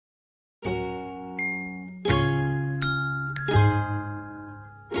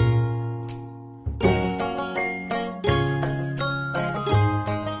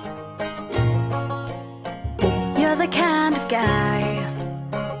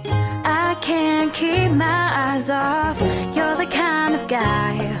keep my eyes off. You're the kind of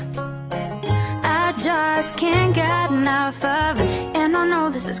guy I just can't get enough of. And I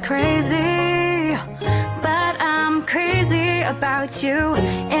know this is crazy, but I'm crazy about you.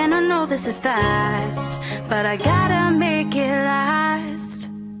 And I know this is fast, but I gotta make it last.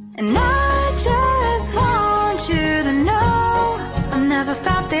 And I just want you to know I've never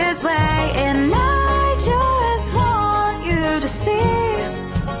felt this way. And I just want you to see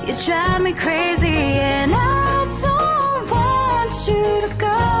you drive me crazy. And I don't want you to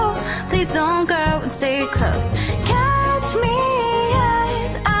go. Please don't go and stay close. Catch me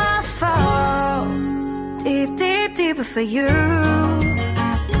as I fall deep, deep, deeper for you.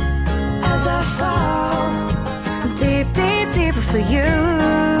 As I fall deep, deep, deeper for you.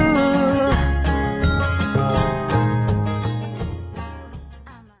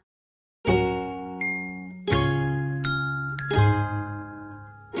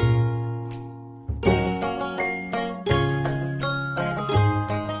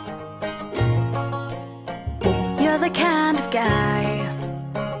 The kind of guy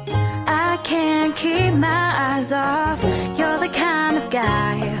I can't keep my eyes off. You're the kind of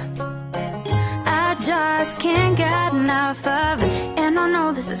guy I just can't get enough of. And I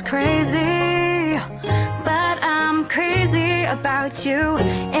know this is crazy, but I'm crazy about you.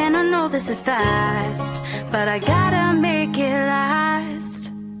 And I know this is fast, but I gotta make it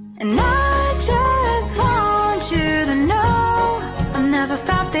last. And I just want you to know I've never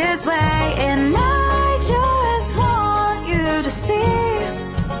felt this way. And I just want you to see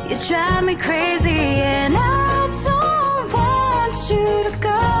you drive me crazy. And I don't want you to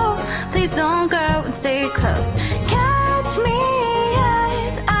go. Please don't go and stay close. Catch me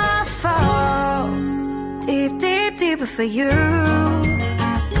as I fall deep, deep, deeper for you.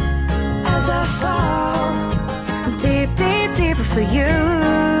 As I fall deep, deep, deeper for you.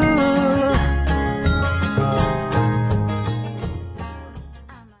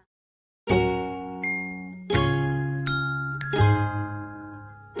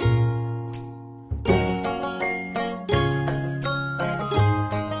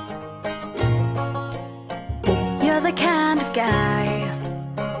 The kind of guy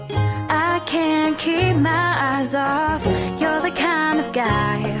I can't keep my eyes off. You're the kind of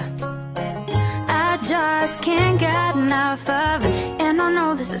guy I just can't get enough of. And I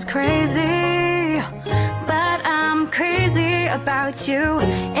know this is crazy, but I'm crazy about you.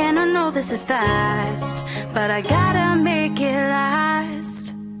 And I know this is fast, but I gotta make it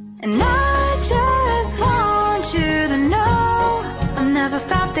last. And I just want you to know I've never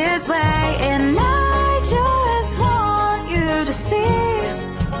felt this way. And I just want you to see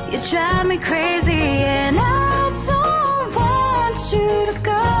you drive me crazy. And I don't want you to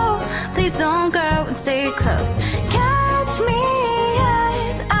go. Please don't go and stay close. Catch me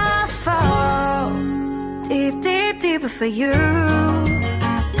as I fall deep, deep, deeper for you.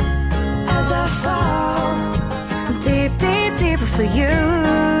 As I fall deep, deep, deeper for you.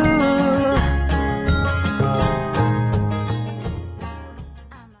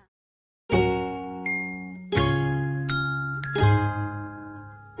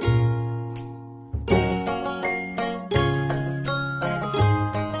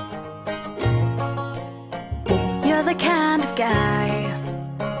 The kind of guy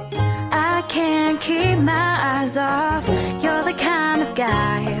I can't keep my eyes off. You're the kind of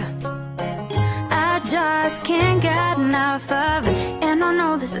guy I just can't get enough of. And I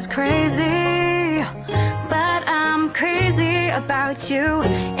know this is crazy, but I'm crazy about you.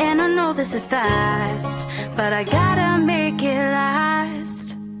 And I know this is fast, but I gotta make it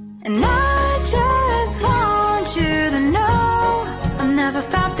last. And I just want you to know I've never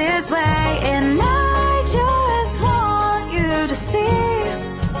felt this way. And I just want you to see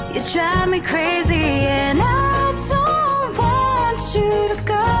you drive me crazy. And I don't want you to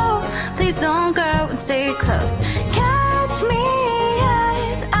go. Please don't go and stay close. Catch me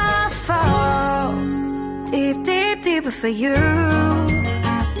as I fall deep, deep, deeper for you.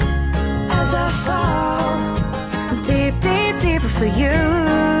 As I fall deep, deep, deeper for you.